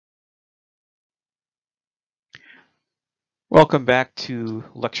Welcome back to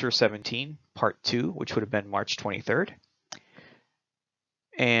Lecture 17, Part 2, which would have been March 23rd.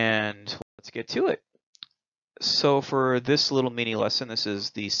 And let's get to it. So for this little mini lesson, this is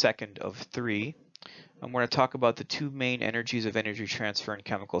the second of 3. I'm going to talk about the two main energies of energy transfer in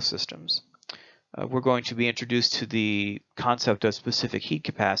chemical systems. We're going to be introduced to the concept of specific heat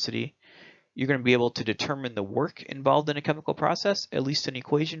capacity. You're going to be able to determine the work involved in a chemical process, at least in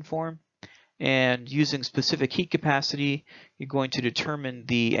equation form. And using specific heat capacity, you're going to determine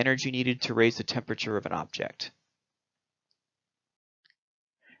the energy needed to raise the temperature of an object.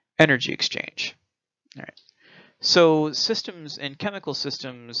 Energy exchange. All right. So systems and chemical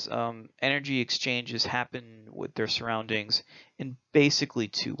systems, energy exchanges happen with their surroundings in basically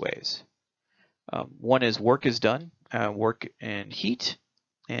two ways. One is work is done, work and heat,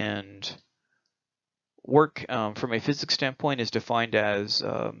 and work from a physics standpoint is defined as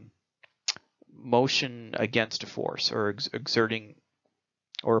motion against a force, or exerting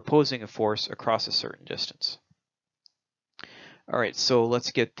or opposing a force across a certain distance. All right, so let's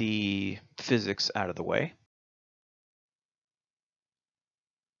get the physics out of the way.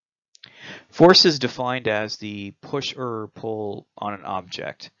 Force is defined as the push or pull on an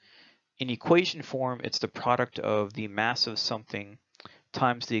object. In equation form, it's the product of the mass of something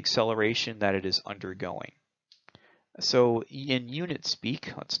times the acceleration that it is undergoing. So in unit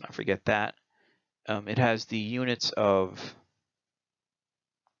speak, let's not forget that, it has the units of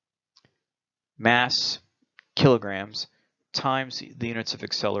mass, kilograms, times the units of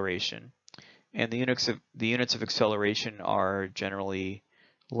acceleration. And the units of acceleration are generally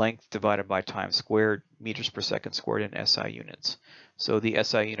length divided by time squared, meters per second squared, in SI units. So the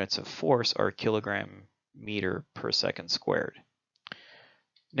SI units of force are kilogram meter per second squared.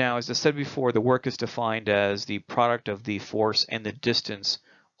 Now, as I said before, the work is defined as the product of the force and the distance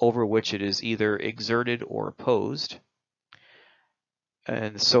over which it is either exerted or opposed.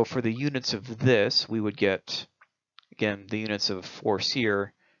 And so for the units of this, we would get, again, the units of force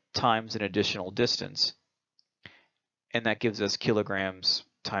here times an additional distance. And that gives us kilograms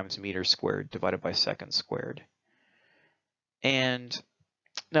times meters squared divided by seconds squared. And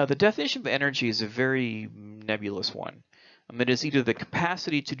now the definition of energy is a very nebulous one. It is either the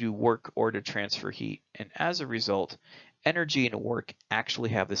capacity to do work or to transfer heat. And as a result, energy and work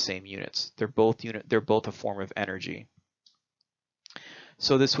actually have the same units. They're both a form of energy.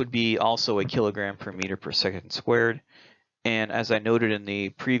 So this would be also a kilogram per meter per second squared. And as I noted in the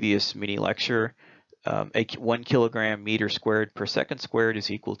previous mini lecture, 1 kilogram meter squared per second squared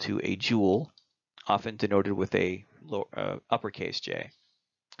is equal to a joule, often denoted with a uppercase J.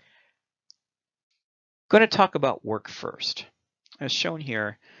 Going to talk about work first, as shown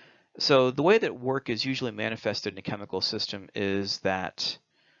here. So the way that work is usually manifested in a chemical system is that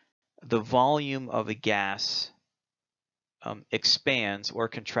the volume of a gas expands or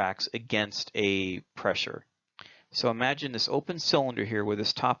contracts against a pressure. So imagine this open cylinder here where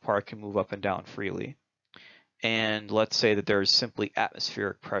this top part can move up and down freely. And let's say that there's simply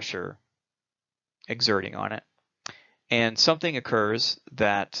atmospheric pressure exerting on it. And something occurs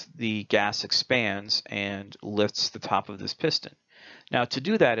that the gas expands and lifts the top of this piston. Now to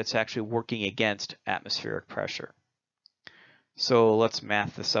do that, it's actually working against atmospheric pressure. So let's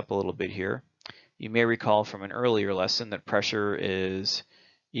math this up a little bit here. You may recall from an earlier lesson that pressure is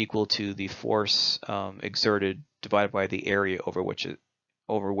equal to the force exerted divided by the area over which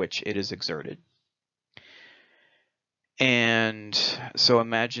it is exerted. And so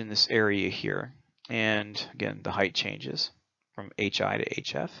imagine this area here. And again, the height changes from HI to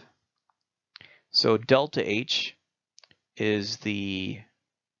HF. So delta H is the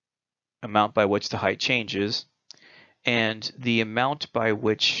amount by which the height changes, and the amount by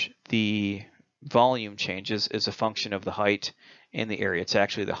which the volume changes is a function of the height and the area. It's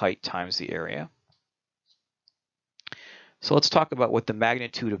actually the height times the area. So let's talk about what the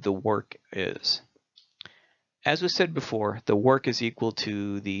magnitude of the work is. As we said before, the work is equal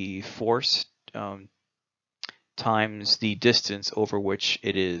to the force times the distance over which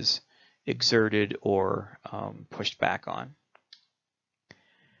it is exerted or pushed back on.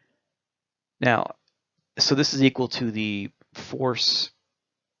 Now, so this is equal to the force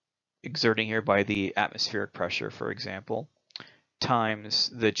exerting here by the atmospheric pressure, for example, times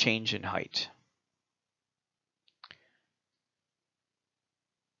the change in height.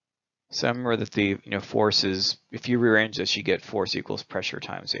 So remember that the force is, if you rearrange this, you get force equals pressure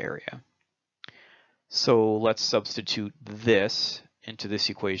times area. So let's substitute this into this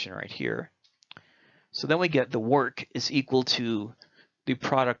equation right here. So then we get the work is equal to the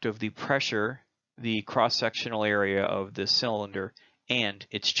product of the pressure, the cross-sectional area of the cylinder, and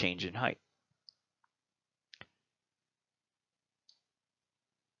its change in height.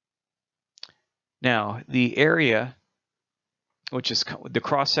 Now, the area, which is the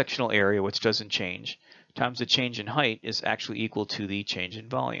cross-sectional area, which doesn't change, times the change in height is actually equal to the change in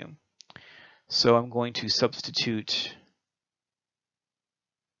volume. So I'm going to substitute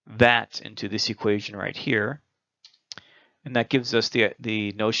that into this equation right here. And that gives us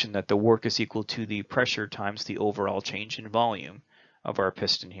the notion that the work is equal to the pressure times the overall change in volume of our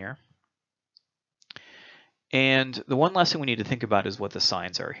piston here. And the one last thing we need to think about is what the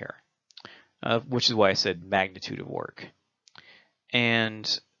signs are here, which is why I said magnitude of work.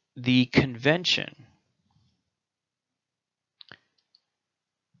 And the convention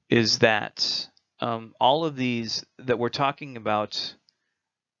is that all of these that we're talking about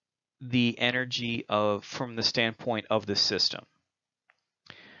the energy of from the standpoint of the system.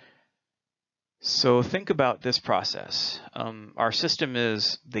 So think about this process. Our system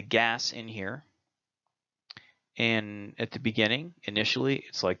is the gas in here, and at the beginning, initially,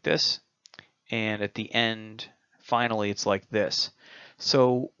 it's like this, and at the end, finally, it's like this.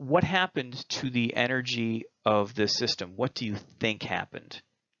 So what happened to the energy of this system? What do you think happened?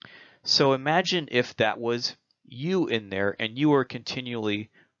 So imagine if that was you in there and you were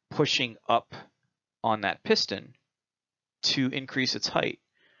continually pushing up on that piston to increase its height.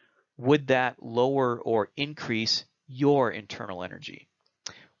 Would that lower or increase your internal energy?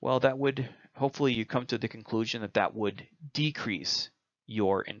 Well, that would, hopefully you come to the conclusion that that would decrease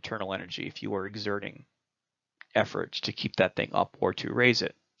your internal energy if you were exerting effort to keep that thing up or to raise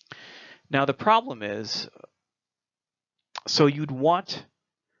it. Now the problem is, so you'd want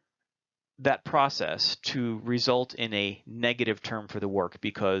that process to result in a negative term for the work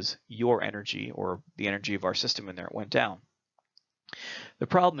because your energy, or the energy of our system in there, went down. The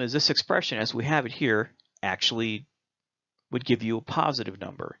problem is this expression, as we have it here, actually would give you a positive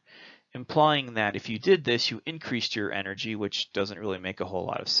number, implying that if you did this, you increased your energy, which doesn't really make a whole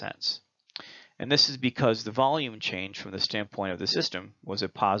lot of sense. And this is because the volume change from the standpoint of the system was a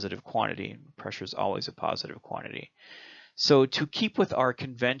positive quantity. Pressure is always a positive quantity. So to keep with our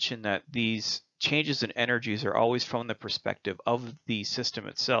convention that these changes in energies are always from the perspective of the system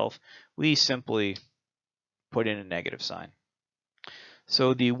itself, we simply put in a negative sign.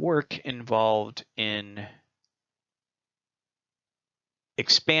 So the work involved in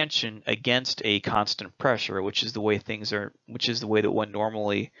expansion against a constant pressure, which is the way things are, which is the way that one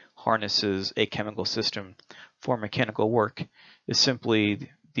normally harnesses a chemical system for mechanical work, is simply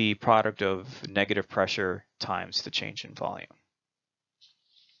the product of negative pressure times the change in volume.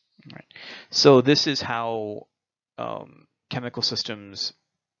 All right. So this is how chemical systems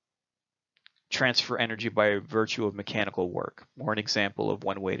transfer energy by virtue of mechanical work, or an example of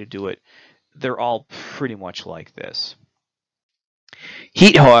one way to do it. They're all pretty much like this.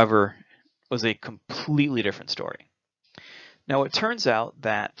 Heat, however, was a completely different story. Now, it turns out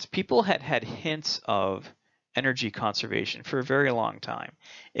that people had had hints of energy conservation for a very long time,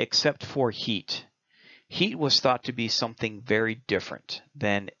 except for heat. Heat was thought to be something very different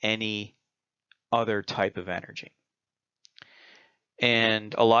than any other type of energy.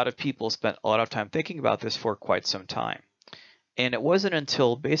 And a lot of people spent a lot of time thinking about this for quite some time. And it wasn't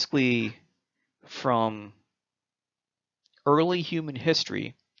until basically from early human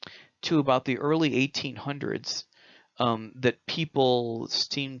history to about the early 1800s that people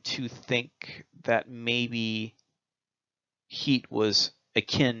seemed to think that maybe heat was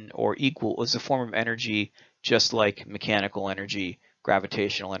akin or equal, was a form of energy just like mechanical energy,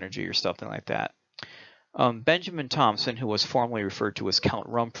 gravitational energy, or something like that. Benjamin Thompson, who was formerly referred to as Count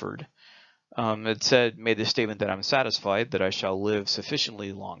Rumford, had made the statement that I'm satisfied that I shall live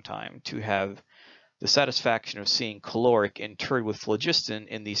sufficiently long time to have the satisfaction of seeing caloric interred with phlogiston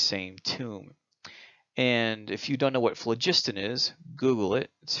in the same tomb. And if you don't know what phlogiston is, Google it.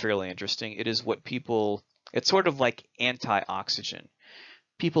 It's fairly interesting. It is what people, it's sort of like antioxygen.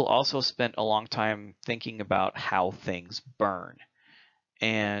 People also spent a long time thinking about how things burn.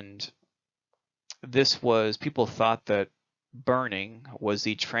 And this was, people thought that burning was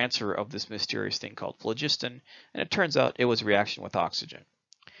the transfer of this mysterious thing called phlogiston, and it turns out it was a reaction with oxygen.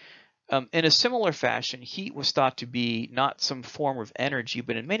 In a similar fashion, heat was thought to be not some form of energy,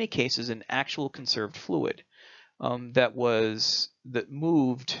 but in many cases an actual conserved fluid that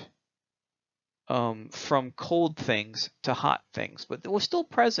moved from cold things to hot things, but it was still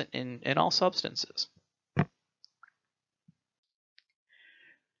present in all substances.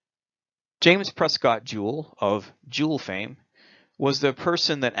 James Prescott Joule of Joule fame was the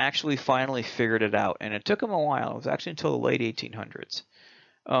person that actually finally figured it out, and it took him a while. It was actually until the late 1800s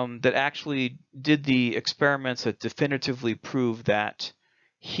that actually did the experiments that definitively proved that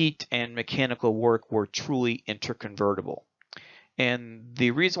heat and mechanical work were truly interconvertible. And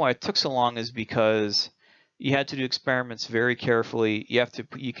the reason why it took so long is because you had to do experiments very carefully.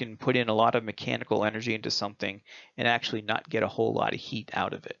 You can put in a lot of mechanical energy into something and actually not get a whole lot of heat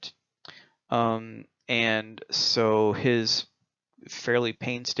out of it. And so his fairly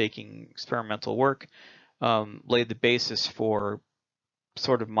painstaking experimental work laid the basis for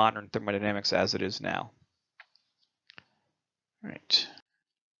sort of modern thermodynamics as it is now. All right.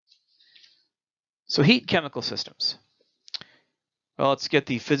 So heat chemical systems. Well, let's get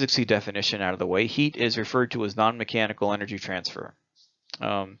the physicsy definition out of the way. Heat is referred to as non-mechanical energy transfer.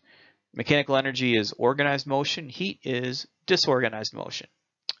 Mechanical energy is organized motion. Heat is disorganized motion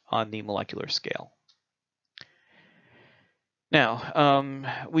on the molecular scale.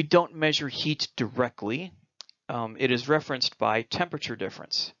 Now, we don't measure heat directly. It is referenced by temperature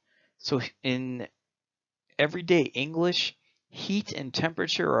difference. So in everyday English, heat and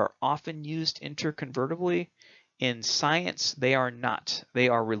temperature are often used interconvertibly. In science, they are not. They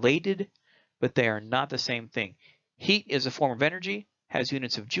are related, but they are not the same thing. Heat is a form of energy, has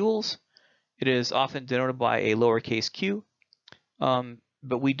units of joules. It is often denoted by a lowercase q,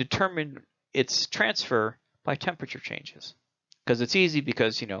 but we determine its transfer by temperature changes. Because it's easy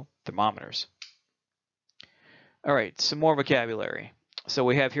because, thermometers. All right, some more vocabulary. So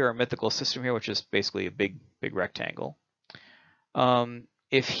we have here our mythical system here, which is basically a big rectangle.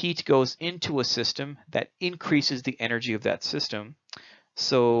 If heat goes into a system, that increases the energy of that system.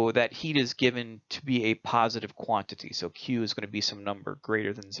 So that heat is given to be a positive quantity. So Q is going to be some number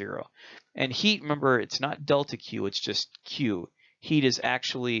greater than 0. And heat, remember, it's not delta Q, it's just Q. Heat is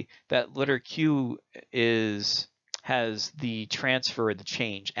actually, that letter Q has the transfer, the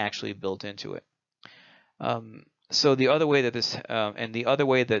change actually built into it. So the other way that the other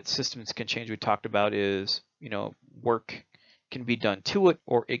way that systems can change we talked about is, work can be done to it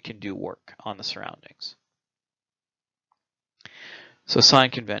or it can do work on the surroundings. So sign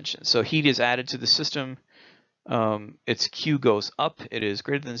convention. So heat is added to the system. Its Q goes up. It is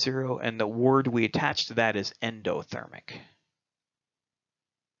greater than 0. And the word we attach to that is endothermic.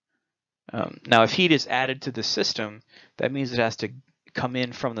 Now, if heat is added to the system, that means it has to come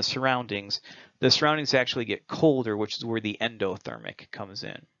in from the surroundings. The surroundings actually get colder, which is where the endothermic comes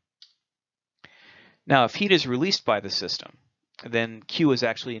in. Now, if heat is released by the system, then Q is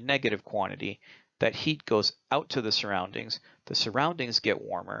actually a negative quantity. That heat goes out to the surroundings get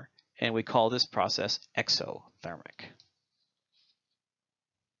warmer, and we call this process exothermic.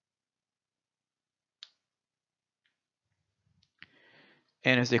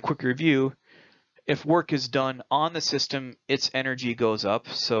 And as a quick review, if work is done on the system, its energy goes up,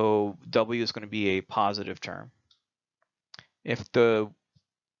 so W is going to be a positive term. If the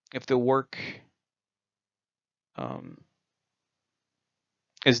work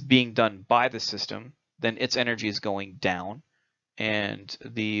is being done by the system, then its energy is going down, and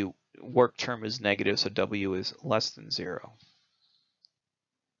the work term is negative, so W is less than 0.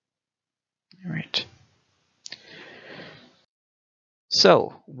 All right.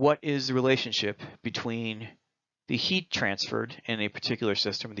 So what is the relationship between the heat transferred in a particular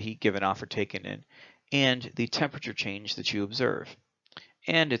system, the heat given off or taken in, and the temperature change that you observe?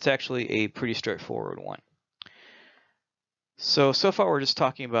 And it's actually a pretty straightforward one. So far we're just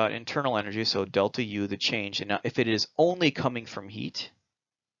talking about internal energy, so delta U, the change. And now if it is only coming from heat,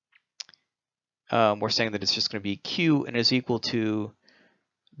 we're saying that it's just going to be Q and is equal to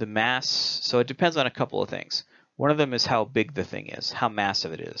the mass. So it depends on a couple of things. One of them is how big the thing is, how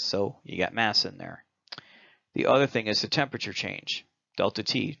massive it is. So you got mass in there. The other thing is the temperature change, delta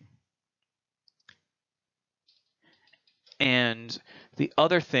T. And the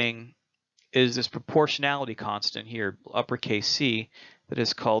other thing is this proportionality constant here, uppercase C, that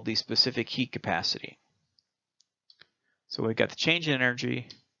is called the specific heat capacity. So we got the change in energy,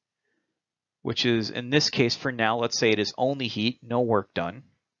 which is, in this case for now, let's say it is only heat, no work done.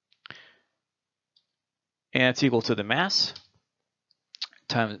 And it's equal to the mass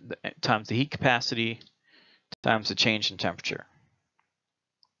times the heat capacity times the change in temperature.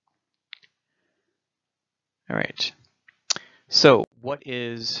 All right. So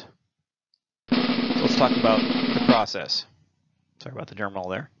let's talk about the process. Sorry about the germinal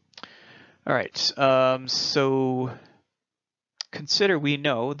there. All right. So consider we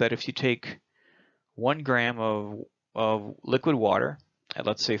know that if you take 1 gram of liquid water at,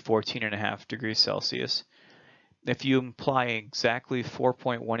 let's say, 14.5 degrees Celsius, if you apply exactly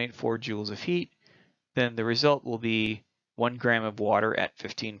 4.184 joules of heat, then the result will be 1 gram of water at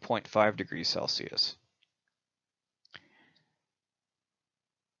 15.5 degrees Celsius.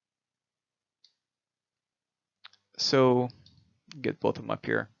 So get both of them up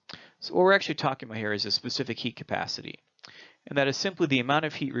here. So what we're actually talking about here is a specific heat capacity. and that is simply the amount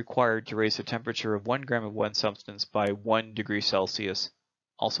of heat required to raise the temperature of 1 gram of one substance by 1 degree Celsius,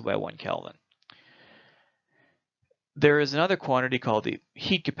 also by 1 Kelvin. There is another quantity called the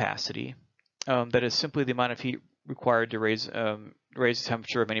heat capacity, that is simply the amount of heat required to raise the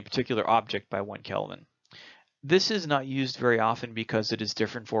temperature of any particular object by 1 Kelvin. This is not used very often because it is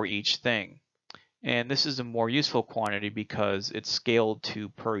different for each thing. And this is a more useful quantity because it's scaled to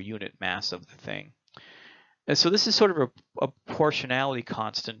per unit mass of the thing. And so this is sort of a proportionality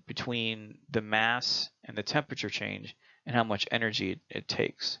constant between the mass and the temperature change and how much energy it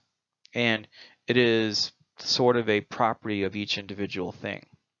takes. And it is sort of a property of each individual thing.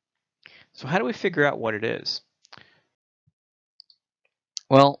 So how do we figure out what it is?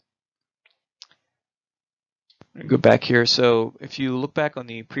 Well, go back here. So if you look back on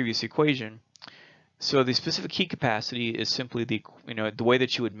the previous equation, so the specific heat capacity is simply the way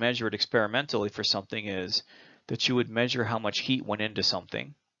that you would measure it experimentally for something is that you would measure how much heat went into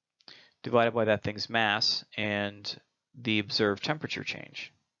something, divided by that thing's mass and the observed temperature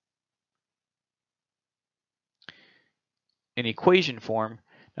change. In equation form,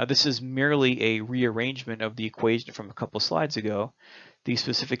 now this is merely a rearrangement of the equation from a couple slides ago. The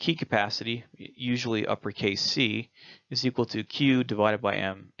specific heat capacity, usually uppercase C, is equal to Q divided by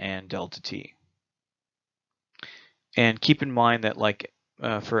M and delta T. And keep in mind that like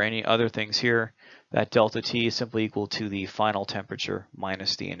for any other things here, that delta T is simply equal to the final temperature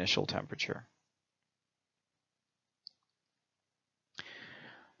minus the initial temperature.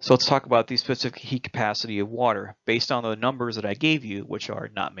 So let's talk about the specific heat capacity of water based on the numbers that I gave you, which are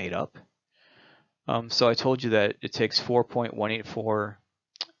not made up. So I told you that it takes 4.184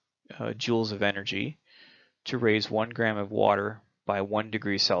 joules of energy to raise 1 gram of water by 1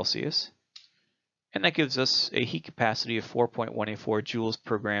 degree Celsius. And that gives us a heat capacity of 4.184 joules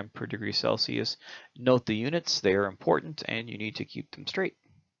per gram per degree Celsius. Note the units, they are important and you need to keep them straight.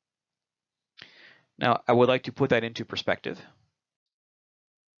 Now, I would like to put that into perspective.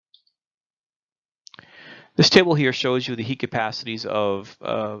 This table here shows you the heat capacities of,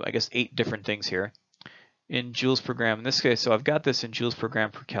 I guess, 8 different things here in joules per gram. In this case, so I've got this in joules per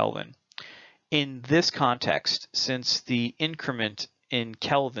gram per Kelvin. In this context, since the increment in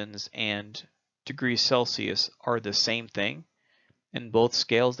kelvins and degrees Celsius are the same thing, in both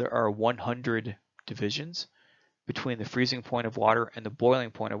scales there are 100 divisions between the freezing point of water and the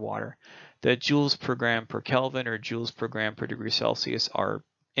boiling point of water, the joules per gram per Kelvin or joules per gram per degree Celsius are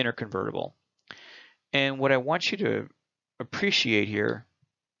interconvertible. And what I want you to appreciate here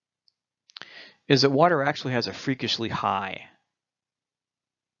is that water actually has a freakishly high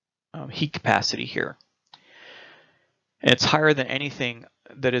heat capacity here. And it's higher than anything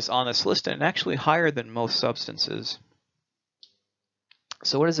that is on this list and actually higher than most substances.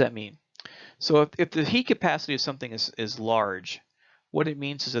 So what does that mean? So if the heat capacity of something is large, what it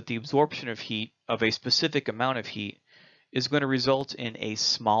means is that the absorption of heat of a specific amount of heat is going to result in a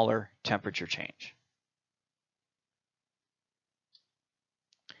smaller temperature change.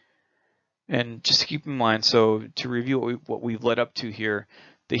 And just keep in mind, so to review what we've led up to here,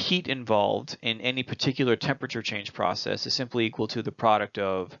 the heat involved in any particular temperature change process is simply equal to the product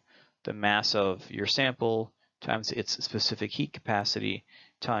of the mass of your sample times its specific heat capacity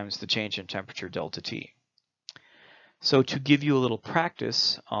times the change in temperature delta T. So to give you a little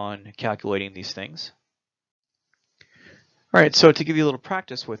practice on calculating these things. All right, so to give you a little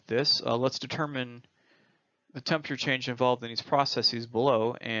practice with this, let's determine the temperature change involved in these processes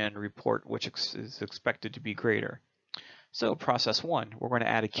below and report which is expected to be greater. So process 1, we're going to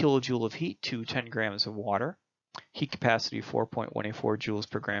add a kilojoule of heat to 10 grams of water, heat capacity 4.184 joules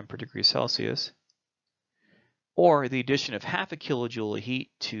per gram per degree Celsius, or the addition of half a kilojoule of heat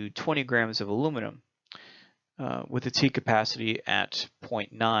to 20 grams of aluminum with its heat capacity at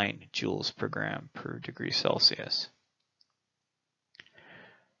 0.9 joules per gram per degree Celsius.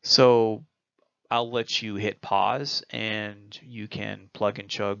 So I'll let you hit pause and you can plug and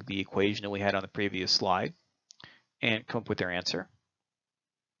chug the equation that we had on the previous slide and come up with their answer.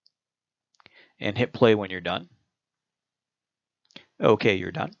 And hit play when you're done. Okay,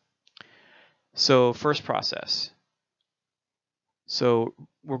 you're done. So first process. So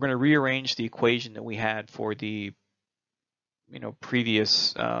we're going to rearrange the equation that we had for the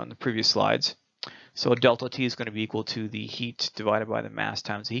previous the previous slides. So delta T is going to be equal to the heat divided by the mass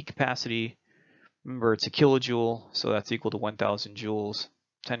times the heat capacity. Remember, it's a kilojoule, so that's equal to 1,000 joules,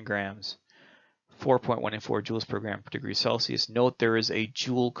 10 grams, 4.184 joules per gram per degree Celsius. Note there is a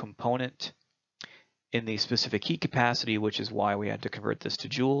joule component in the specific heat capacity, which is why we had to convert this to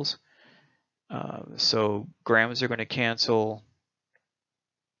joules. So grams are going to cancel,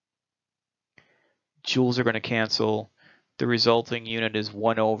 joules are going to cancel. The resulting unit is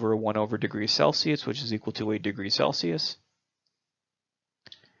 1 over degrees Celsius, which is equal to 8 degrees Celsius.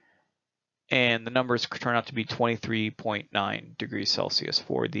 And the numbers turn out to be 23.9 degrees Celsius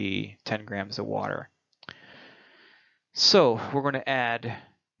for the 10 grams of water. So we're going to add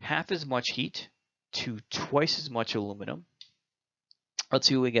half as much heat to twice as much aluminum. Let's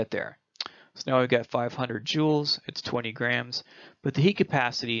see what we get there. So now we've got 500 joules, it's 20 grams, but the heat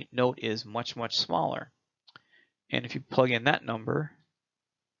capacity, note, is much, much smaller. And if you plug in that number,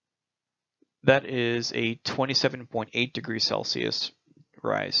 that is a 27.8 degrees Celsius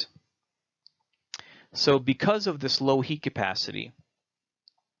rise. So because of this low heat capacity,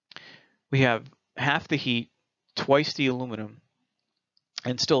 we have half the heat, twice the aluminum,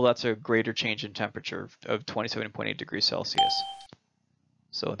 and still that's a greater change in temperature of 27.8 degrees Celsius.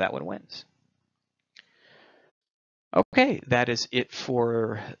 So that one wins. Okay, that is it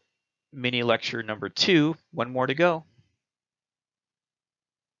for mini lecture number 2. One more to go.